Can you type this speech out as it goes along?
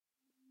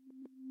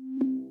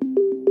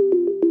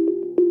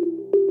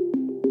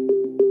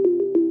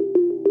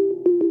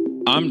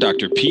I'm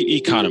Dr.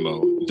 Pete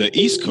Economo, the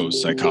East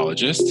Coast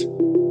psychologist.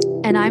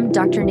 And I'm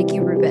Dr. Nikki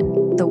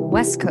Rubin, the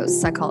West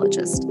Coast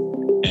psychologist.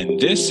 And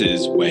this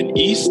is When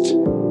East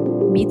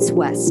Meets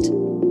West.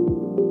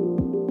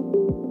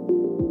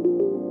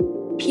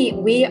 Pete,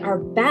 we are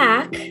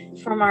back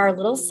from our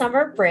little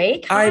summer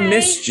break. Hi. I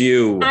missed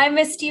you. I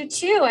missed you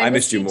too. I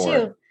missed you more.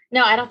 Too.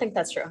 No, I don't think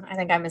that's true. I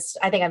think I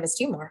missed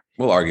you more.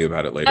 We'll argue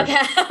about it later.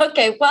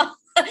 Okay.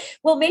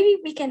 Well, maybe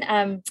we can,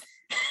 I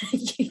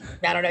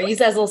don't know, use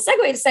that as a little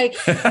segue to say,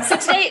 so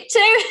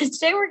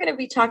today we're going to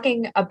be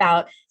talking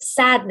about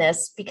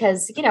sadness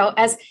because,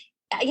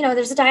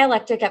 there's a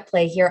dialectic at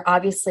play here.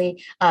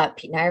 Obviously,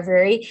 Pete and I are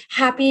very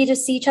happy to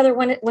see each other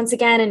once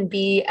again and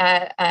be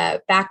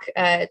back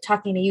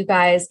talking to you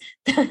guys,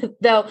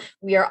 though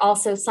we are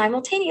also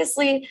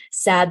simultaneously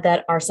sad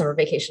that our summer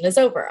vacation is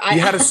over.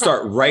 You had to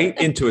start right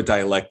into a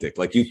dialectic.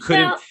 Like you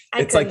couldn't,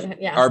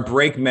 our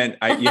break meant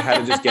you had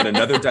to just get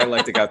another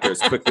dialectic out there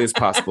as quickly as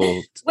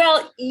possible.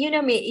 Well, you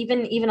know me,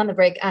 even on the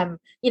break, I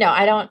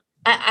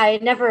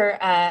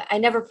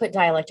never put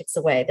dialectics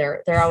away.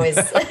 They're always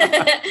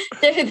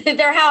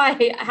they're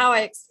how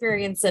I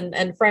experience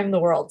and frame the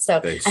world.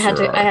 So I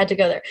had to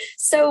go there.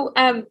 So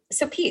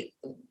Pete,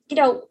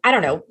 I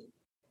don't know.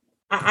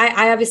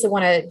 I obviously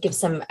want to give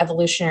some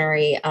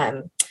evolutionary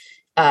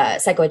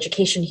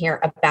psychoeducation here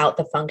about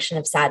the function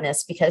of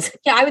sadness because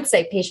I would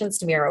say patients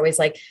to me are always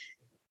like,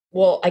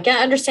 well, I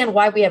can't understand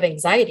why we have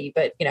anxiety,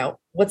 but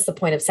what's the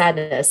point of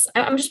sadness?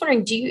 I'm just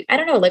wondering,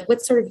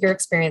 what's sort of your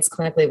experience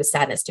clinically with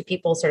sadness? Do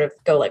people sort of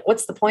go like,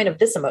 what's the point of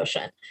this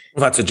emotion?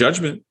 Well, that's a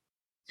judgment.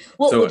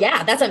 Well,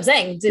 that's what I'm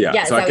saying.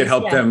 So I could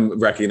help them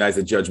recognize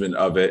the judgment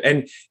of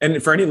it.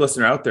 And for any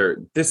listener out there,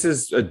 this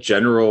is a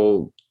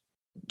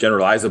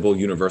generalizable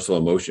universal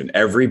emotion.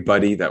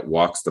 Everybody that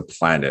walks the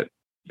planet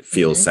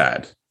feels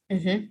sad.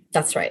 Mm-hmm.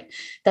 That's right.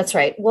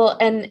 Well,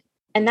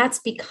 and that's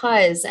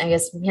because I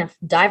guess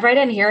dive right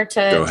in here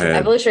to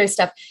evolutionary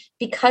stuff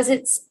because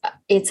it's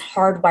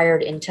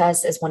hardwired into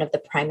us as one of the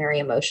primary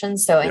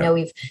emotions. So I know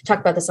we've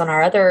talked about this on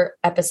our other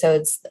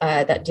episodes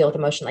that deal with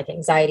emotion like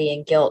anxiety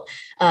and guilt.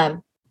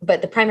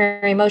 But the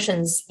primary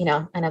emotions, I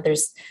know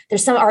there's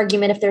some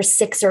argument if there's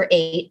 6 or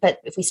 8,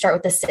 but if we start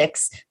with the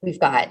 6, we've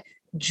got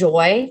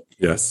joy.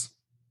 Yes.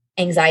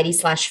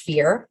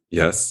 Anxiety/fear.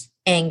 Yes.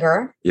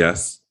 Anger.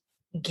 Yes.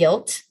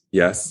 Guilt.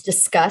 Yes.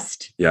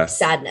 Disgust. Yes.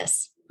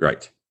 Sadness.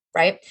 Right.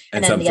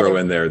 And some throw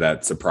in there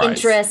that surprise.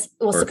 Interest.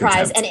 Well,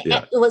 surprise. Contempt.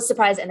 And it was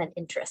surprise and then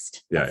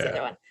interest. That's the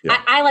other one. Yeah.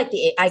 I like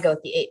the 8. I go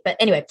with the 8. But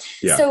anyway,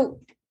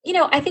 so,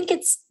 I think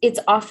it's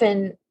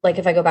often like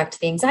if I go back to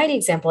the anxiety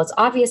example, it's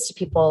obvious to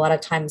people a lot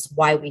of times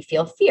why we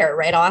feel fear,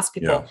 right? I'll ask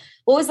people,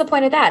 what was the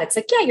point of that? It's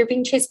like, you're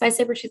being chased by a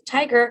saber-toothed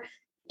tiger.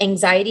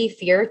 Anxiety,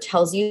 fear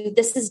tells you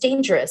this is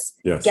dangerous.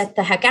 Yes. Get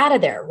the heck out of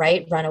there,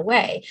 right? Run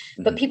away.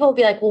 Mm-hmm. But people will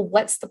be like, well,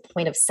 what's the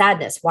point of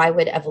sadness? Why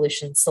would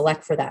evolution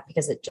select for that?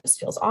 Because it just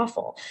feels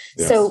awful.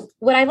 Yes. So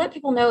what I let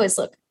people know is,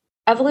 look,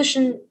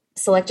 evolution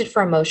selected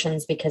for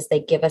emotions because they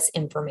give us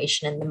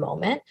information in the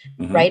moment,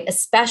 right?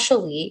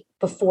 Especially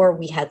before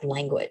we had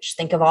language.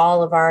 Think of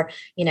all of our,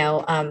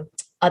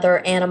 other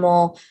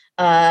animal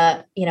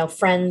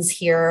friends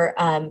here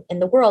in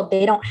the world,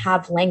 they don't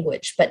have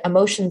language, but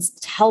emotions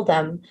tell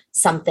them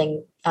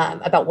something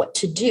about what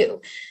to do.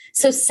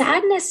 So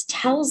sadness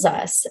tells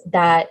us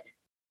that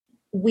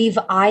we've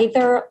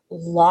either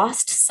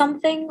lost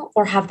something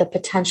or have the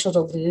potential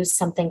to lose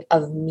something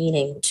of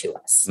meaning to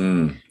us,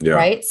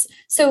 right?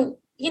 So,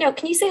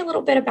 can you say a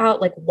little bit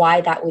about like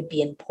why that would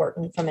be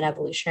important from an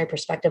evolutionary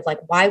perspective? Like,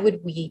 why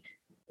would we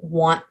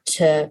want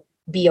to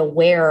be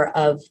aware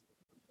of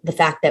the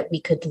fact that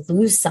we could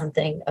lose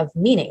something of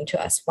meaning to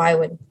us? Why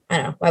would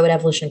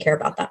evolution care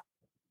about that?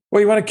 Well,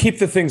 you want to keep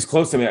the things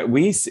close. I mean,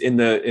 we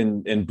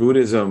in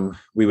Buddhism,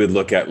 we would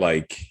look at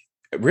like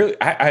really,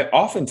 I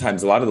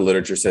oftentimes a lot of the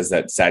literature says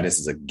that sadness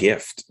is a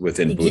gift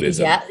within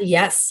Buddhism. Yeah.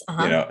 Yes.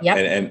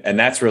 And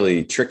that's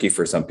really tricky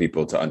for some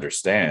people to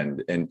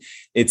understand. And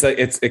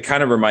it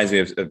kind of reminds me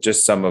of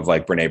just some of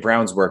like Brene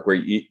Brown's work where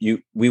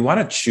we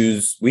want to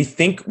choose, we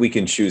think we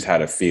can choose how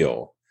to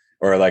feel.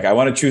 Or like, I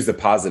want to choose the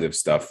positive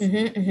stuff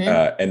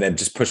and then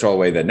just push all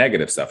away the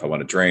negative stuff. I want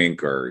to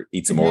drink or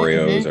eat some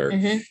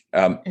Oreos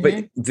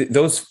but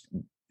those,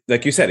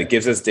 like you said, it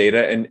gives us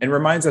data and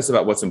reminds us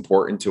about what's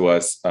important to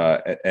us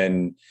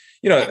and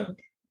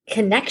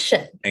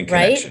connection. And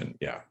connection. Right?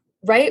 Yeah.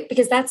 Right.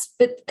 Because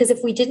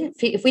if we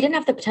didn't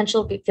have the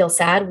potential to feel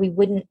sad, we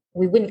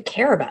wouldn't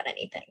care about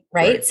anything.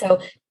 Right. So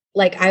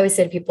like I always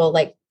say to people,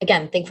 like,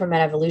 again, think from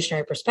an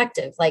evolutionary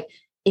perspective, like,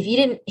 if you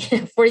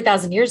didn't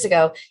 40,000 years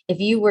ago,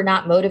 if you were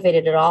not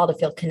motivated at all to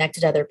feel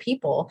connected to other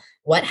people,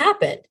 what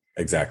happened?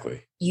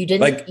 Exactly. You didn't.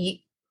 Like,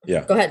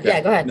 Go ahead.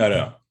 Yeah, go ahead.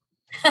 No.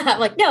 I'm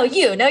like, no,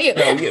 you. No, you.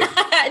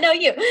 No,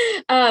 you.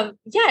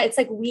 It's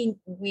like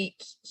we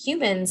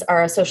humans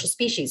are a social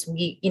species.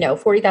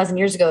 40,000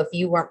 years ago, if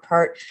you weren't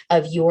part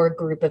of your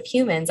group of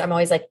humans, I'm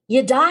always like,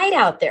 you died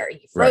out there.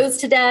 You froze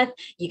to death.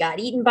 You got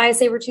eaten by a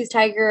saber-toothed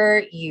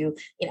tiger. You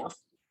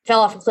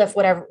fell off a cliff,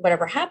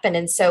 whatever happened.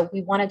 And so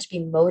we wanted to be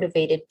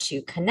motivated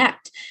to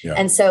connect. Yeah.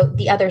 And so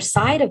the other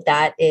side of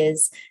that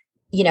is,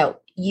 you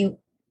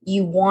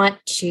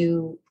want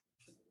to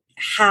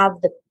have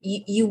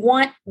you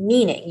want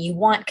meaning, you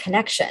want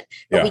connection,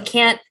 but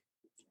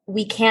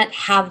we can't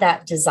have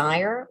that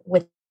desire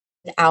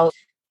without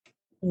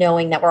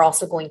knowing that we're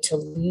also going to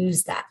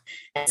lose that.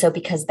 And so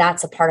because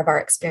that's a part of our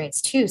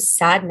experience too,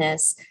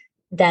 sadness,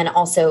 then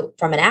also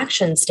from an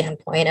action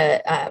standpoint,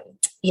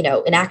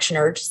 an action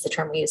urge is the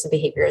term we use in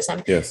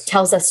behaviorism,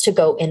 tells us to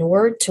go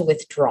inward, to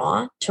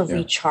withdraw, to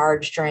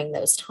recharge during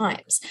those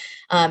times.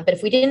 But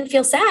if we didn't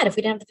feel sad, if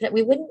we didn't have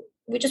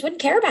we just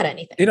wouldn't care about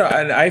anything.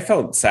 And I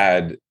felt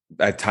sad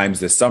at times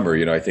this summer.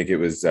 I think it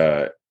was,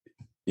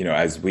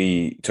 as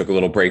we took a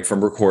little break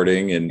from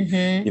recording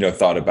and,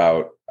 thought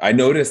about, I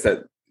noticed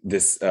that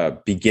this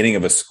beginning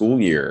of a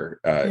school year.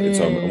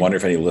 So I wonder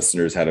if any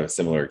listeners had a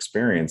similar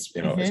experience,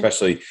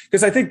 especially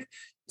because I think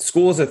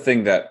school is a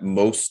thing that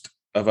most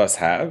of us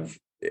have.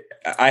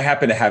 I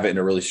happen to have it in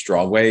a really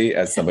strong way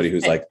as somebody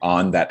who's like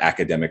on that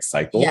academic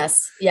cycle.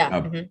 Yes. Yeah.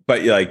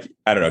 But I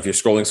don't know, if you're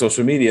scrolling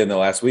social media in the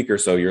last week or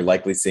so, you're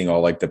likely seeing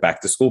all like the back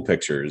to school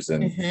pictures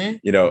and,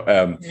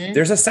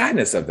 there's a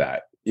sadness of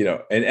that,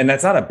 and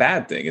that's not a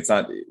bad thing. It's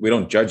not, we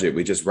don't judge it.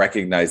 We just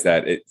recognize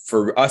that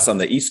for us on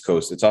the East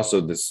Coast, it's also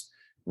this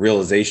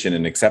realization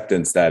and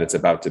acceptance that it's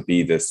about to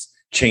be this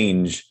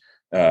change,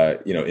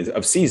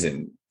 of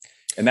season.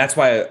 And that's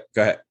why,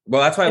 go ahead.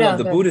 Well, that's why I love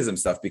the Buddhism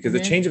stuff, because the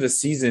change of the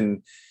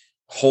season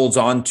holds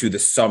on to the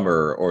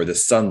summer or the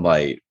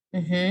sunlight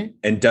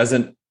and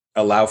doesn't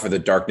allow for the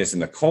darkness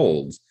and the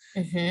cold.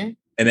 And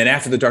then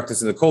after the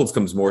darkness and the colds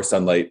comes more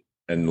sunlight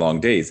and long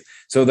days.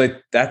 So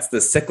that's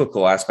the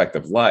cyclical aspect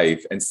of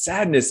life. And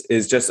sadness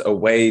is just a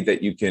way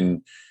that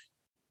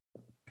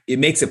it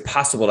makes it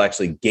possible to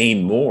actually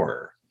gain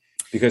more,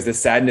 because the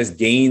sadness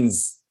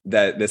gains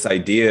this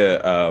idea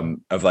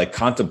of like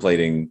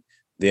contemplating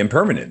the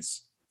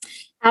impermanence.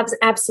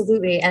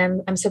 Absolutely.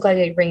 And I'm so glad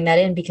you're bringing that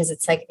in, because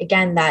it's like,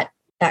 again, that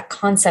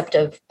concept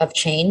of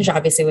change,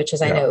 obviously, which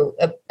is, I know,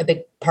 a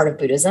big part of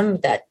Buddhism,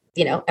 that,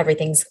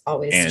 everything's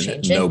always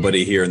changing.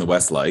 Nobody here in the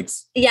West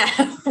likes. Yeah,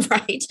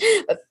 right.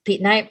 But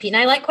Pete and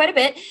I like quite a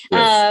bit.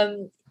 Yes.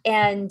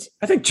 And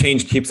I think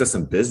change keeps us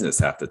in business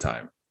half the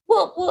time.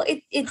 Well,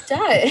 it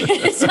does.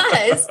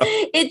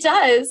 It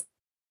does.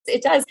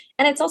 It does.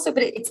 And it's also,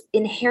 but it's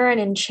inherent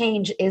in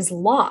change is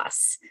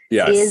loss.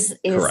 Yes,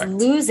 is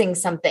losing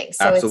something.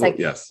 So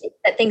Absolutely, it's like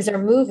that things are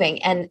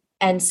moving.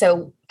 And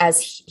so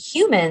as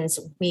humans,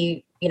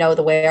 we,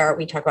 the way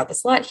we talk about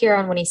this a lot here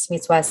on When East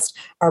Meets West,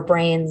 our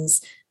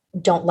brains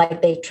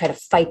they try to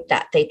fight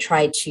that. They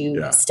try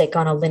to stick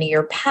on a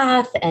linear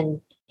path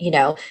and,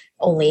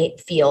 only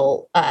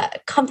feel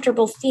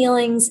comfortable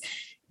feelings.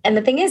 And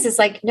the thing is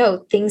like,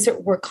 no,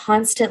 we're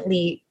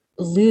constantly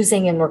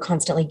losing and we're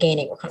constantly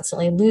gaining. We're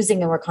constantly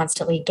losing and we're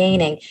constantly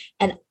gaining.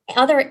 And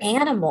other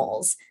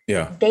animals,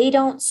 they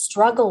don't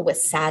struggle with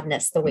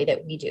sadness the way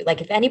that we do. Like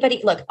if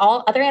anybody, look,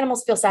 all other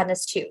animals feel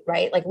sadness too,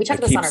 right? Like we talked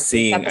about this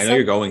on our episode. I know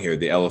you're going here,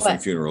 the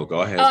elephant funeral.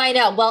 Go ahead. Oh, I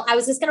know. Well, I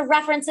was just going to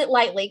reference it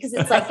lightly because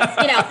it's like,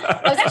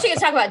 I was actually going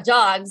to talk about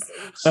dogs.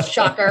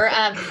 Shocker.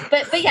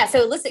 But yeah,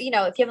 so listen, if you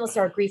haven't listened to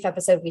our grief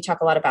episode, we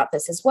talk a lot about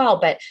this as well.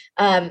 But,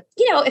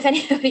 if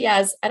anybody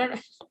has, I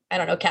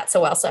don't know cats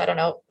so well, so I don't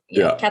know.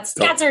 Cats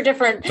are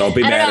different. Don't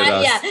be mad at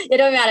us. Yeah,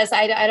 don't be mad at us.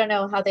 I don't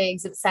know how they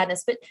exhibit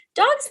sadness, but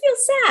dogs feel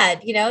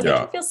sad. They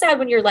can feel sad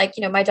when you're like,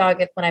 my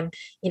dog, when I'm,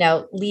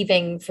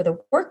 leaving for the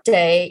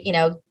workday,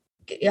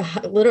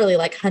 literally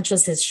like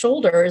hunches his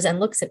shoulders and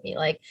looks at me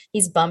like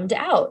he's bummed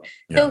out.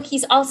 So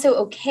he's also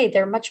okay.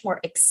 They're much more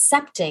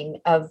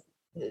accepting of.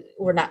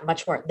 We're not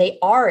much more. They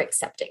are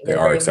accepting.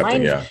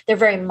 They're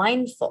very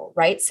mindful,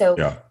 right?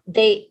 So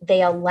they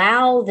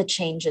allow the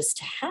changes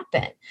to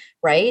happen,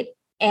 right?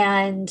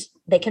 And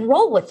they can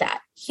roll with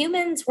that.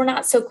 Humans, we're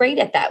not so great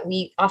at that.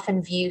 We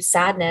often view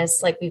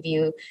sadness like we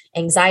view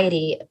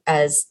anxiety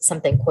as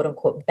something quote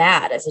unquote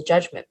bad, as a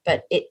judgment,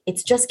 but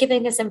it's just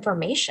giving us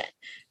information,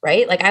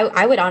 right? Like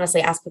I would honestly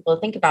ask people to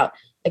think about,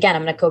 again,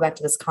 I'm going to go back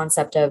to this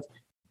concept of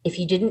if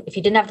you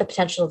didn't have the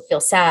potential to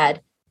feel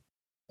sad,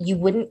 you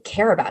wouldn't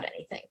care about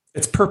anything.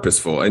 It's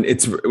purposeful. And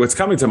it's what's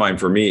coming to mind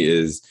for me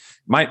is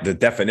the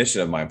definition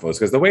of mindfulness,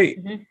 because the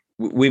way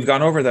we've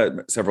gone over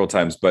that several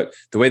times, but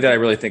the way that I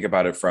really think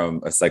about it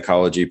from a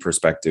psychology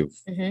perspective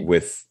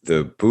with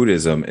the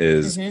Buddhism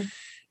is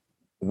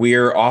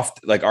we're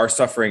often like our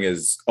suffering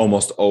is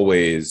almost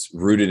always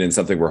rooted in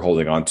something we're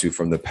holding on to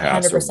from the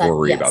past or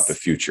worry about the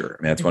future.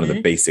 I mean, that's one of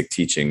the basic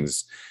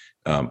teachings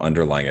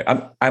underlying it.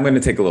 I'm going to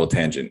take a little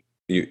tangent.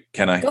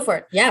 Can I? Go for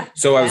it. Yeah.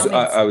 So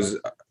I was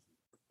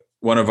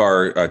one of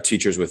our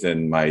teachers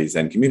within my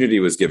Zen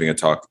community was giving a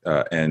talk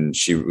and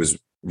she was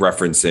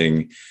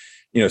referencing,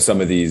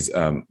 some of these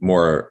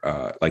more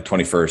like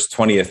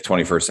 20th,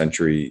 21st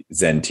century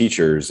Zen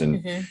teachers.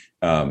 And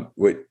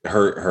what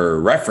her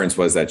reference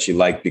was that she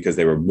liked because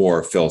they were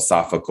more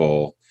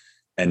philosophical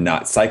and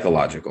not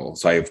psychological.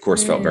 So I, of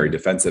course, felt very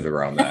defensive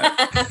around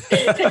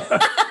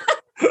that.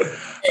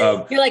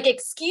 You're like,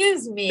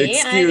 excuse me.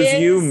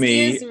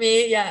 Excuse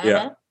me. Yeah.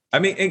 Yeah. I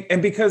mean,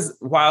 and because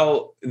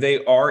while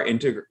they are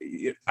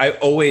I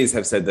always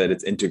have said that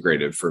it's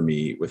integrated for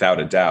me without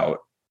a doubt.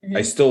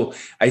 Mm-hmm.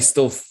 I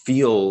still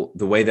feel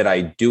the way that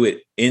I do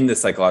it in the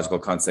psychological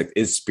context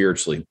is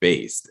spiritually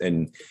based.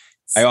 And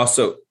I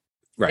also,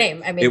 right.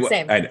 Same. I mean,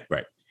 same. I know,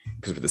 right.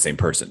 Because we're the same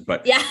person,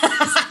 but yeah.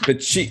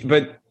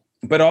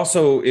 but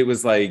also it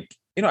was like,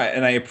 you know,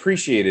 and I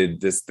appreciated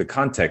the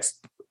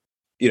context,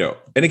 you know,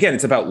 and again,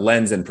 it's about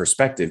lens and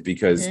perspective,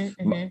 because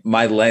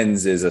my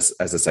lens is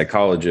as a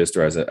psychologist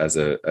or as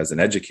an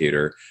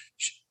educator,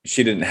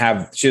 she doesn't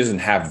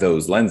have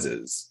those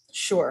lenses.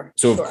 Sure.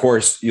 So of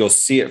course you'll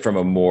see it from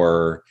a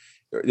more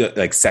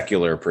like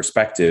secular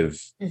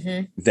perspective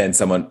than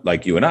someone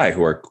like you and I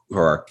who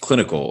are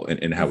clinical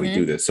in how we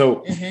do this.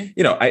 So,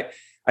 you know,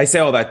 I say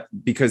all that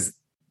because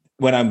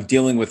when I'm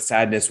dealing with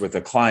sadness with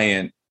a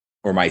client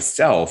or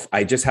myself,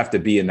 I just have to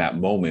be in that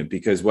moment,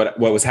 because what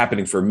was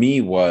happening for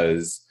me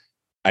was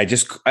I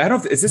don't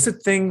know, is this a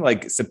thing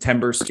like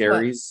September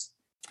scaries?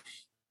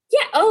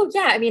 Yeah. Oh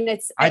yeah. I mean,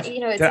 I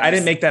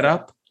didn't make that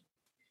up.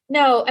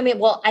 No, I mean,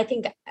 well, I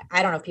don't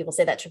know if people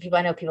say that to people.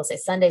 I know people say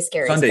Sunday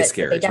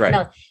scaries.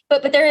 Right.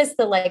 But there is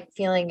the like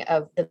feeling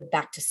of the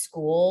back to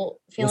school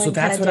feeling. Well, so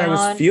that's what I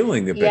was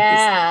feeling a bit.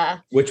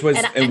 Yeah. Which was,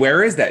 and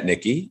where is that,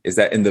 Nikki? Is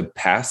that in the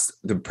past,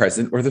 the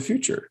present, or the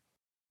future?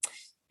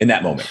 In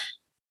that moment?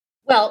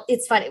 Well,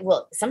 it's funny.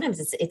 Well, sometimes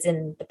it's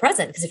in the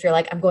present, because if you're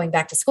like, I'm going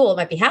back to school, it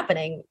might be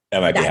happening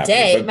that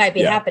day. It might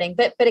be happening,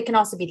 but it can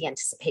also be the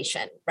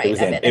anticipation, right?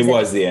 It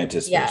was the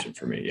anticipation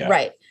for me. Yeah.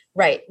 Right.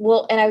 Right.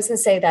 Well, and I was going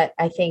to say that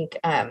I think,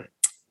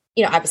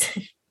 you know,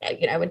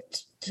 I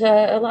went to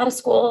a lot of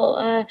school,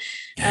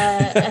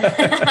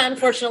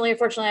 unfortunately,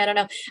 I don't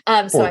know.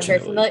 So I'm very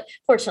familiar,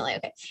 fortunately.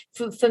 Okay.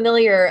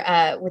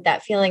 Familiar with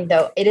that feeling,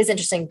 though. It is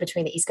interesting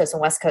between the East Coast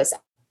and West Coast.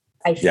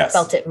 I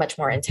felt it much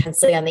more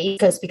intensely on the East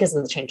Coast because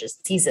of the changes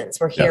in seasons.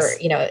 We're here,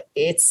 you know,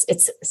 it's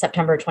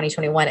September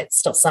 2021. It's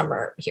still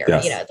summer here.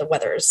 You know, the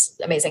weather's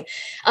amazing.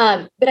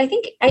 But I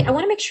think I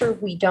want to make sure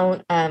we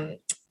don't,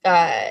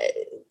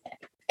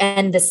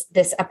 end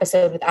this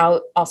episode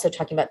without also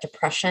talking about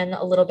depression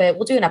a little bit.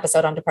 We'll do an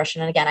episode on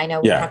depression. And again, I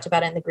know we talked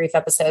about it in the grief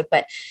episode,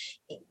 but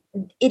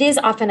it is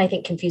often, I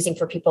think, confusing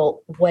for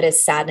people what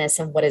is sadness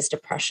and what is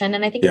depression.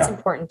 And I think it's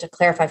important to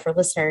clarify for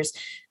listeners.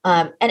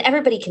 And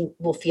everybody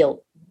will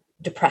feel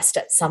depressed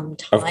at some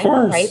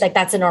time, right? Like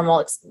that's a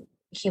normal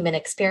human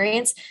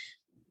experience.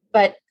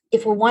 But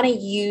if we want to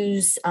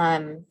use,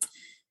 a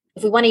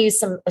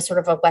sort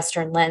of a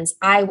Western lens,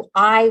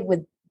 I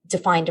would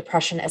define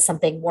depression as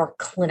something more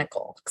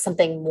clinical,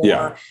 something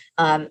more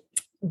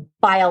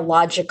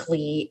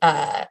biologically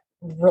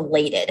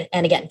related.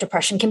 And again,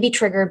 depression can be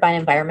triggered by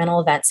an environmental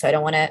event. So I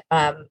don't want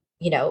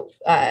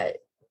to,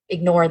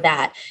 ignore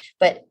that.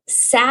 But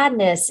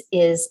sadness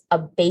is a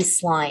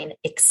baseline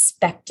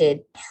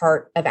expected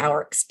part of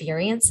our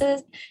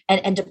experiences.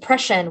 And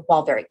depression,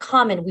 while very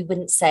common, we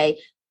wouldn't say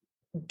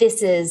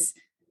this is,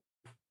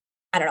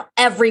 I don't know,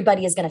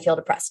 everybody is going to feel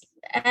depressed.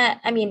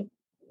 I mean,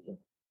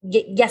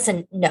 yes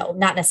and no,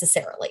 not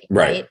necessarily.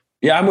 Right.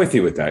 Yeah. I'm with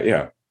you with that.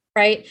 Yeah.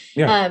 Right.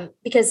 Yeah.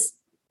 Because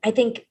I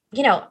think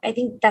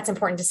that's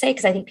important to say,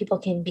 because I think people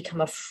can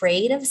become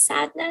afraid of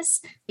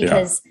sadness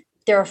because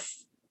they're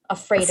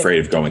afraid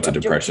of going to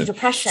depression.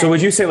 So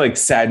would you say like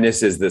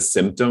sadness is the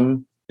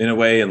symptom in a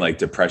way, and like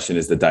depression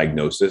is the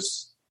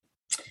diagnosis?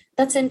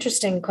 That's an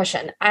interesting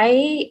question.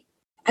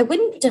 I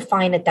wouldn't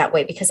define it that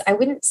way, because I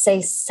wouldn't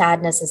say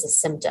sadness is a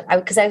symptom. I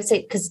would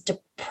say because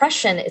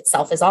depression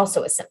itself is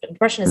also a symptom.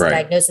 Depression is a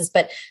diagnosis,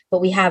 but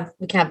we can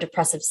have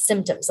depressive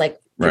symptoms. Like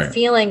if you're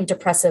feeling a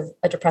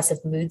depressive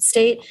mood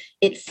state,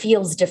 it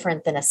feels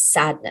different than a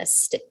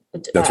sadness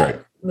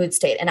mood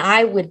state. And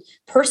I would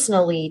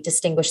personally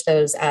distinguish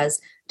those as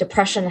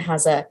depression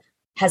has a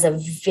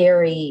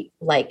very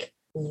like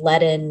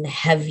leaden,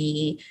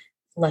 heavy,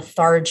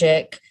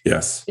 lethargic,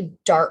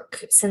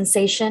 dark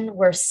sensation,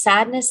 where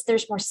sadness,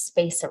 there's more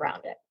space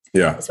around it.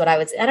 Yeah. That's what I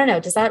would say. I don't know.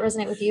 Does that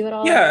resonate with you at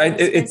all? Yeah.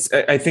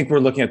 I think we're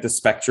looking at the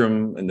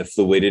spectrum and the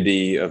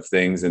fluidity of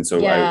things. And so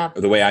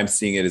the way I'm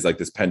seeing it is like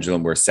this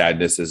pendulum where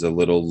sadness is a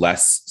little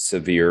less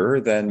severe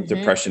than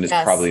depression is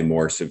probably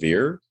more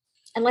severe.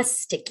 And less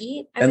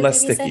sticky.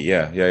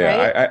 Yeah.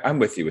 Right? I'm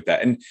with you with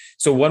that. And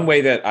so one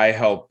way that I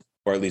help,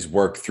 or at least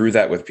work through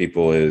that with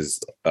people, is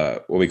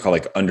what we call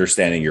like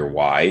understanding your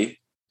why.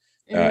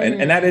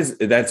 And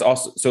that's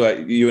also, so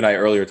you and I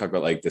earlier talked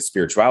about like the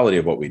spirituality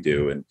of what we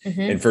do.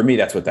 And for me,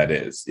 that's what that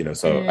is, you know.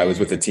 So I was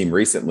with a team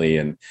recently,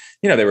 and,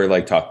 you know, they were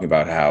like talking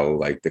about how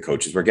like the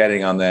coaches were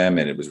getting on them,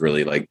 and it was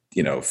really like,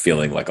 you know,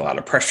 feeling like a lot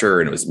of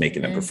pressure, and it was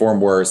making them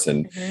perform worse.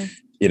 And,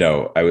 you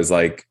know, I was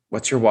like,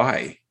 what's your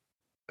why?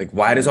 Like,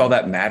 why does all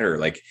that matter?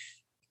 Like,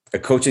 a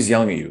coach is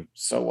yelling at you.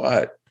 So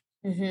what?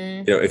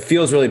 You know, it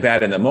feels really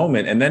bad in the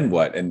moment, and then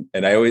what? And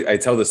I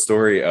tell the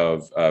story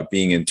of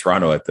being in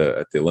Toronto at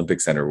the Olympic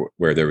Center,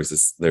 where there's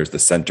the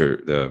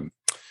center,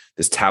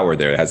 this tower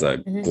there that has a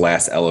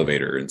glass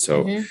elevator, and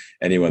so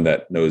anyone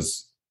that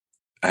knows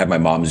I have my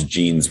mom's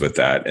genes with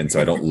that. And so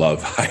I don't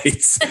love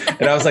heights.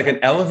 And I was like, an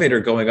elevator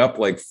going up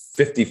like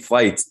 50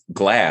 flights,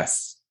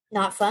 glass.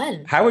 Not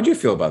fun. How would you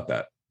feel about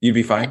that? You'd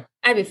be fine?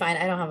 I'd be fine.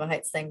 I don't have a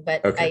heights thing,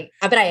 but okay.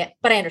 I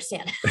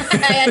understand.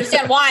 I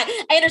understand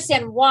why. I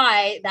understand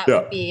why that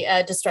would be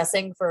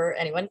distressing for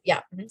anyone. Yeah.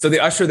 Mm-hmm. So the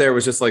usher there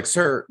was just like,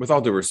 sir, with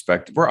all due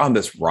respect, we're on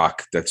this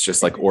rock that's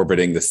just like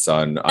orbiting the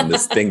sun on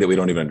this thing that we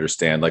don't even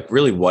understand. Like,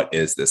 really, what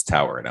is this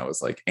tower? And I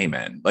was like,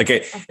 amen. Like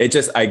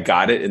I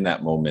got it in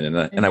that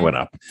moment. And I went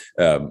up.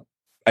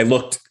 I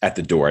looked at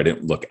the door. I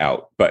didn't look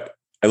out, but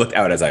I looked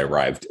out as I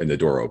arrived and the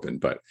door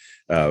opened. But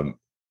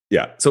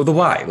yeah. So the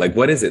why, like,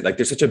 what is it? Like,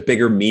 there's such a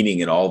bigger meaning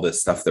in all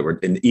this stuff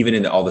that even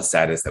in all the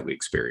sadness that we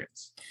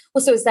experience.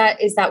 Well, so is that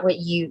what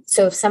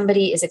so if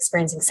somebody is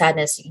experiencing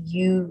sadness,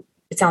 it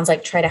sounds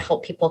like try to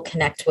help people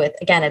connect with,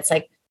 again, it's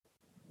like,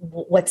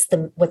 what's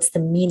the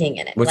meaning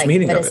in it? What's like,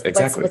 meaning of it?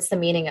 Exactly. What's the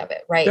meaning of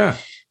it? Right. Yeah.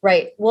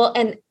 Right. Well,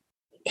 and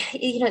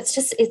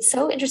it's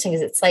so interesting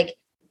is it's like,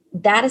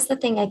 that is the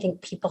thing I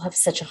think people have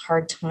such a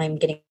hard time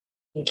getting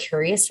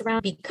curious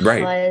around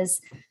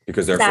because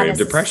they're afraid of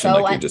depression,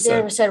 like you just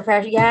said. They're so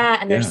depressed,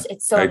 and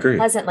it's so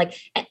unpleasant. Like,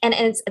 and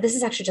this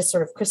is actually just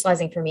sort of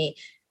crystallizing for me.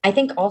 I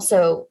think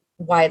also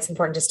why it's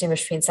important to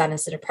distinguish between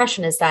sadness and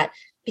depression is that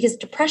because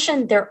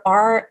depression, there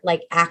are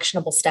like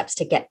actionable steps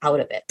to get out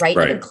of it, right?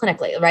 Even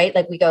clinically, right?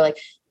 Like we go like,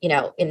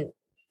 in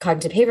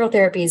cognitive behavioral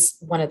therapies,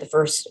 one of the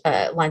first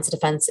lines of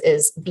defense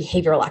is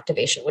behavioral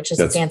activation, which is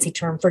a fancy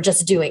term for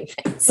just doing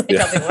things.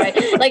 Right?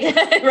 Like,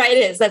 right,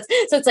 it is.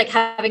 So it's like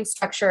having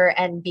structure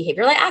and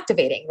behaviorally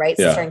activating, right?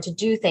 So starting to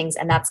do things,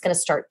 and that's going to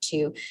start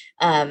to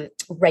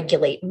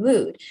regulate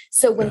mood.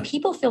 So when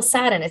people feel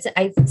sad, and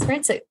I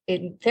experience it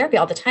in therapy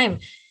all the time,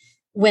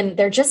 when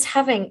they're just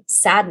having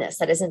sadness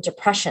that isn't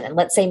depression, and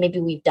let's say maybe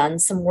we've done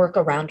some work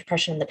around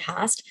depression in the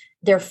past,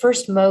 their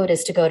first mode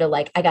is to go to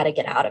like, I got to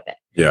get out of it.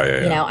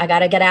 I got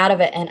to get out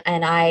of it. And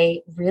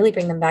I really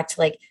bring them back to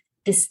like,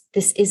 this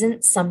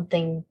isn't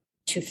something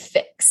to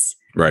fix,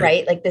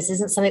 right? Like this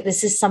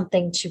is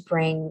something to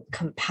bring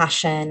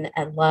compassion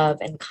and love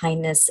and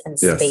kindness and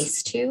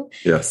space to.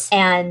 Yes.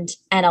 And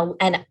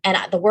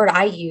the word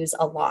I use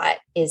a lot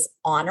is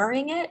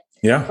honoring it.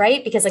 Yeah.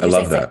 Right. Because like you're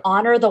saying, it's like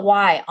honor the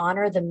why,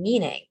 honor the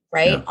meaning,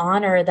 right? Yeah.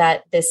 Honor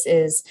that this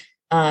is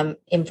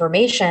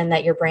information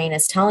that your brain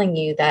is telling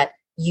you that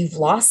you've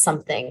lost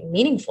something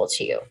meaningful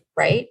to you,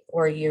 right?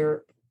 Or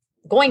there's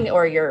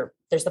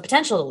the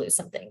potential to lose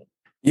something.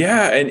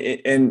 Yeah.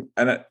 And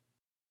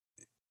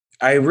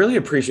I really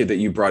appreciate that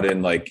you brought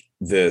in like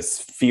this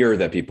fear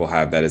that people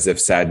have that as if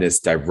sadness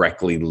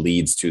directly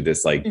leads to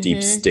this like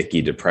deep,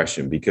 sticky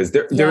depression, because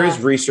there is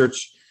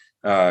research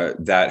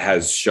that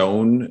has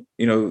shown,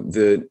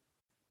 the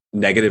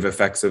negative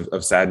effects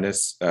of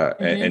sadness.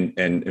 And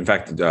in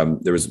fact,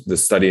 there was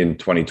this study in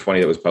 2020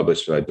 that was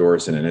published by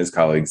Dorison and his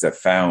colleagues that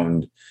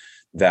found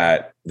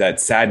that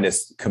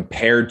sadness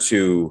compared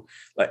to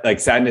like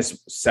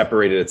sadness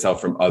separated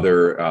itself from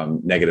other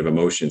negative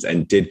emotions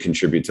and did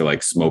contribute to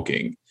like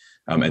smoking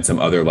and some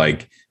other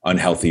like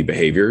unhealthy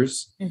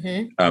behaviors.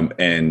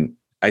 And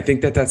I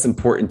think that that's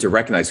important to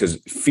recognize because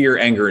fear,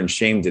 anger, and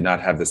shame did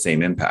not have the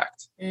same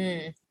impact,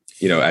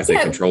 as they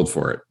controlled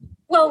for it.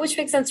 Well, which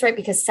makes sense, right?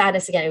 Because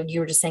sadness, again,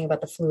 you were just saying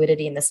about the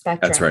fluidity in the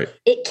spectrum. That's right.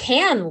 It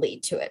can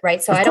lead to it,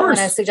 right? So I don't want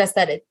to suggest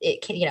that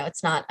it can,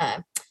 it's not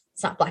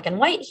black and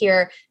white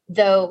here.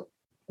 Though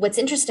what's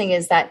interesting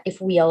is that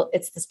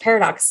it's this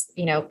paradox,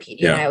 I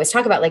always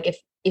talk about, like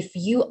if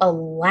you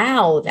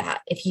allow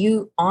that, if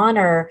you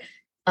honor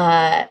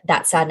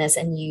that sadness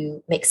and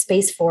you make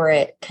space for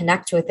it,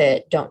 connect with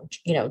it, don't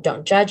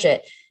judge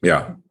it.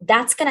 Yeah.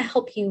 That's going to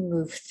help you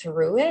move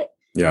through it.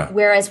 Yeah.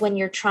 Whereas when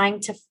you're trying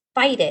to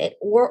fight it,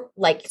 or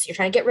like so you're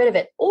trying to get rid of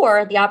it,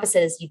 or the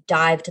opposite is you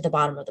dive to the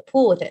bottom of the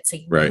pool with it. So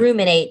you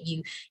ruminate,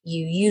 you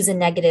use a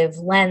negative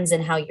lens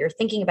in how you're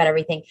thinking about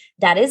everything.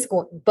 That is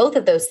both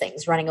of those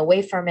things, running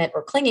away from it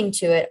or clinging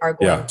to it, are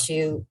going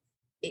to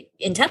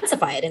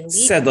intensify it and lead.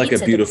 Said like a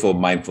beautiful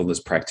mindfulness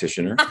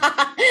practitioner.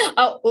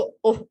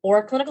 Or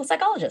a clinical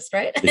psychologist,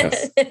 right?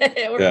 Yes.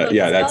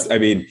 That's. I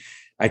mean,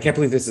 I can't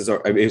believe this is.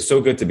 It's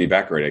so good to be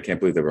back already. I can't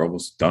believe that we're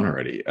almost done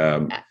already.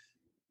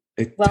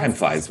 Time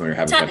flies when you're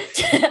having fun.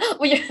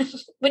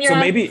 when you're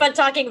having fun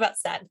talking about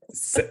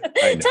sadness.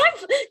 Time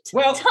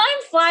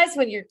flies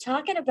when you're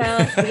talking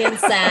about being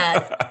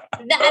sad.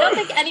 I don't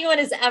think anyone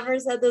has ever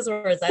said those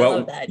words. I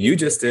love that. You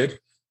just did.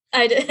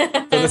 I did.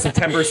 So the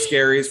September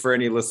scaries for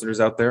any listeners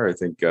out there. I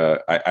think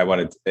I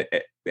wanted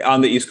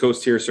on the East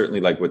Coast here,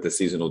 certainly like with the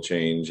seasonal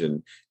change,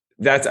 and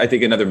that's I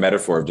think another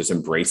metaphor of just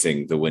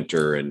embracing the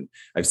winter. And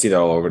I've seen that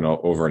all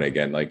over and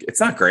again. Like it's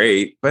not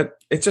great, but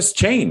it's just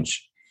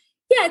change.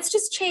 Yeah, it's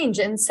just change.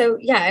 And so,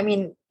 I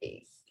mean,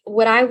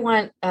 what I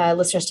want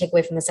listeners to take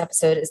away from this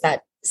episode is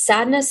that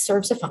sadness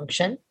serves a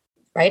function,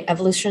 right?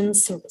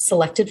 Evolution's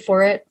selected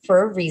for it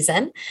for a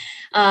reason.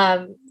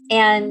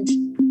 And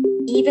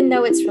even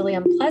though it's really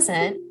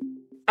unpleasant,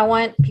 I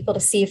want people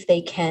to see if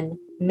they can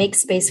make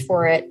space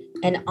for it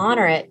and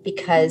honor it,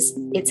 because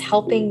it's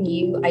helping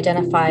you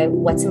identify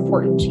what's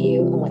important to you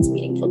and what's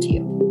meaningful to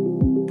you.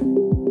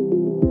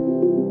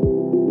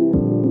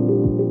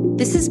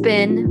 This has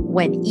been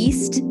When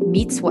East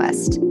Meets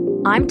West.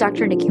 I'm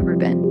Dr. Nikki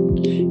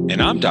Rubin. And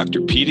I'm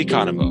Dr. Pete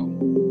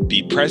Economou.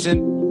 Be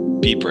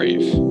present, be brave.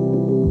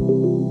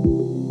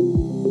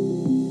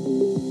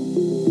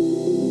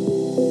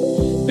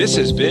 This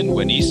has been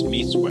When East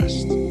Meets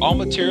West. All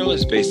material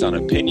is based on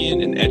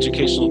opinion and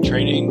educational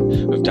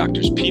training of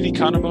Drs. Pete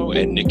Economou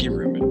and Nikki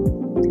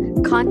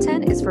Rubin.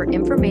 Content is for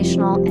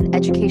informational and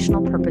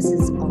educational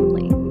purposes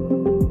only.